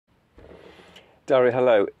Dari,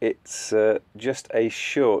 hello. It's just a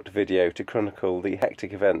short video to chronicle the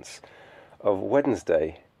hectic events of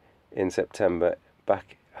Wednesday in September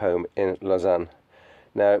back home in Lausanne.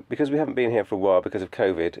 Now, because we haven't been here for a while because of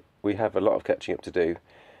COVID, we have a lot of catching up to do.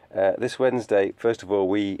 This Wednesday, first of all,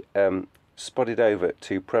 we spotted over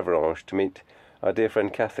to Preveranges to meet our dear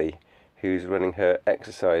friend Kathy, who's running her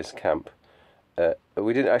exercise camp.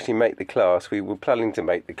 We didn't actually make the class. We were planning to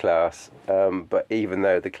make the class, but even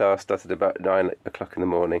though the class started about 9 o'clock in the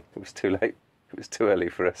morning, it was too late. It was too early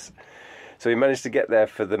for us. So we managed to get there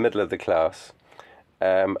for the middle of the class,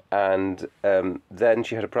 and then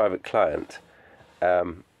she had a private client.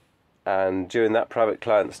 And during that private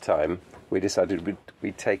client's time, we decided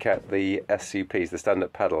we'd take out the SUPs, the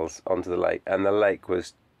stand-up paddles, onto the lake, and the lake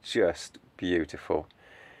was just beautiful.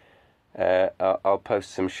 I'll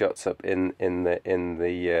post some shots up in the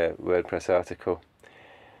WordPress article.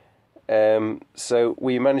 So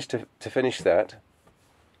we managed to finish that,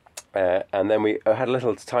 and then we had a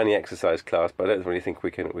little tiny exercise class, but I don't really think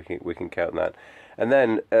we can count that. And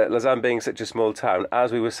then Lausanne being such a small town,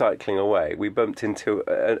 as we were cycling away, we bumped into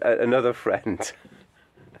another friend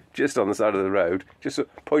just on the side of the road, just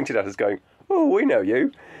pointed at us, going, "Oh, we know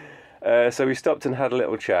you." So we stopped and had a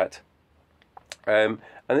little chat. And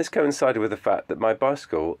this coincided with the fact that my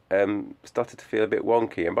bicycle started to feel a bit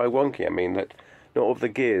wonky. And by wonky, I mean that not all of the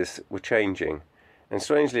gears were changing. And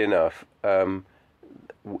strangely enough,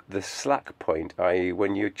 the slack point, i.e.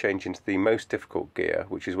 when you change into the most difficult gear,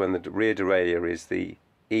 which is when the rear derailleur is the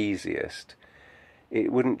easiest,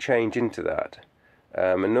 it wouldn't change into that.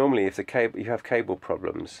 And normally if you have cable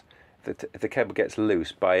problems, if the cable gets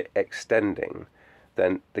loose by extending,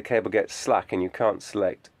 then the cable gets slack and you can't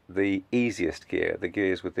select the easiest gear, the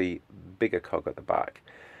gears with the bigger cog at the back.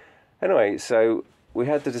 Anyway, so we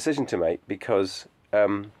had the decision to make, because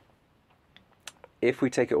if we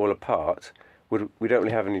take it all apart, we don't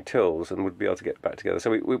really have any tools and would be able to get back together.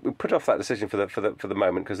 So we put off that decision for the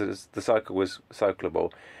moment, because the cycle was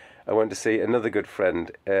cyclable. I went to see another good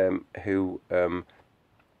friend who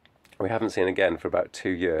we haven't seen again for about 2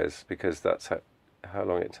 years, because that's how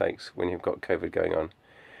long it takes when you've got COVID going on.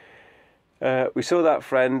 We saw that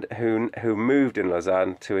friend who moved in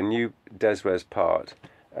Lausanne to a new Desres part,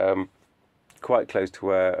 quite close to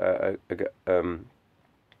where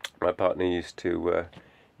my partner used to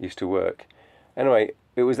work. Anyway,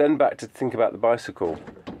 it was then back to think about the bicycle,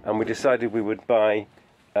 and we decided we would buy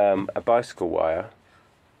a bicycle wire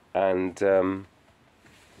and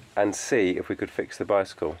see if we could fix the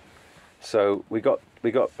bicycle. So we got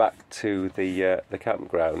back to the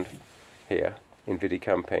campground here in Vidi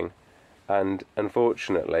Camping. And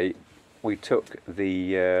unfortunately, we took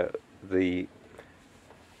the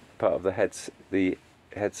part of the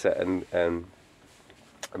headset and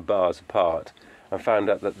bars apart, and found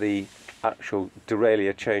out that the actual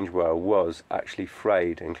derailleur change wheel was actually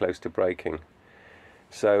frayed and close to breaking.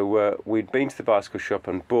 So we'd been to the bicycle shop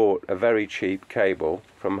and bought a very cheap cable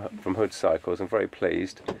from Hood Cycles. I'm very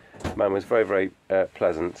pleased. The man was very, very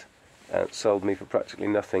pleasant. Sold me for practically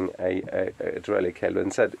nothing a derailleur cable,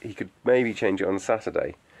 and said he could maybe change it on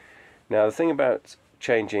Saturday. Now, the thing about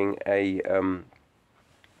changing a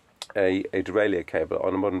derailleur cable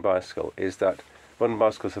on a modern bicycle is that modern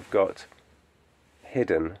bicycles have got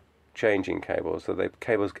hidden changing cables, so the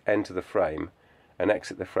cables enter the frame and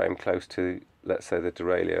exit the frame close to, let's say, the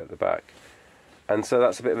derailleur at the back, and so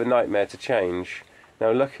that's a bit of a nightmare to change.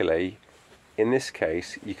 Now, luckily, in this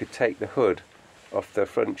case, you could take the hood off the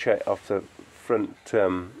front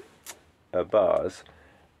bars,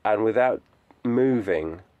 and without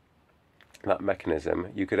moving that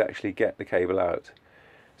mechanism, you could actually get the cable out.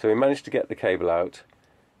 So we managed to get the cable out,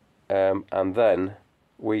 and then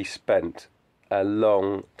we spent a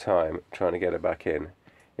long time trying to get it back in.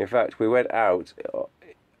 In fact, we went out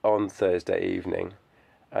on Thursday evening,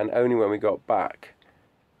 and only when we got back,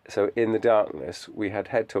 so in the darkness, we had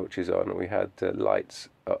head torches on, we had lights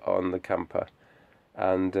on the camper,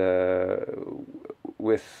 and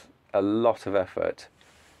with a lot of effort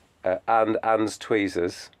and Anne's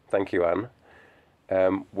tweezers, thank you, Anne,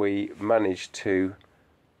 we managed to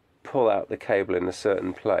pull out the cable in a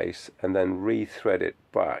certain place and then re-thread it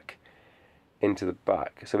back into the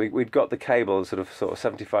back. So we'd got the cable sort of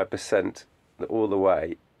 75% all the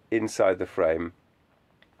way inside the frame,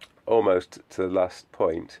 almost to the last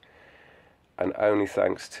point, and only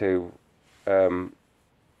thanks to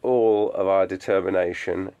all of our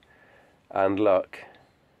determination and luck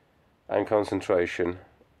and concentration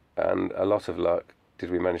and a lot of luck did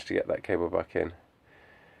we manage to get that cable back in.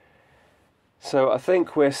 So I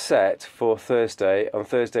think we're set for Thursday. On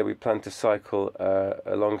Thursday we plan to cycle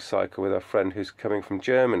a long cycle with our friend who's coming from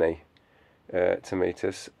Germany to meet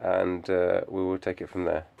us, and we will take it from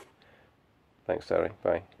there. Thanks, darling.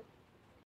 Bye.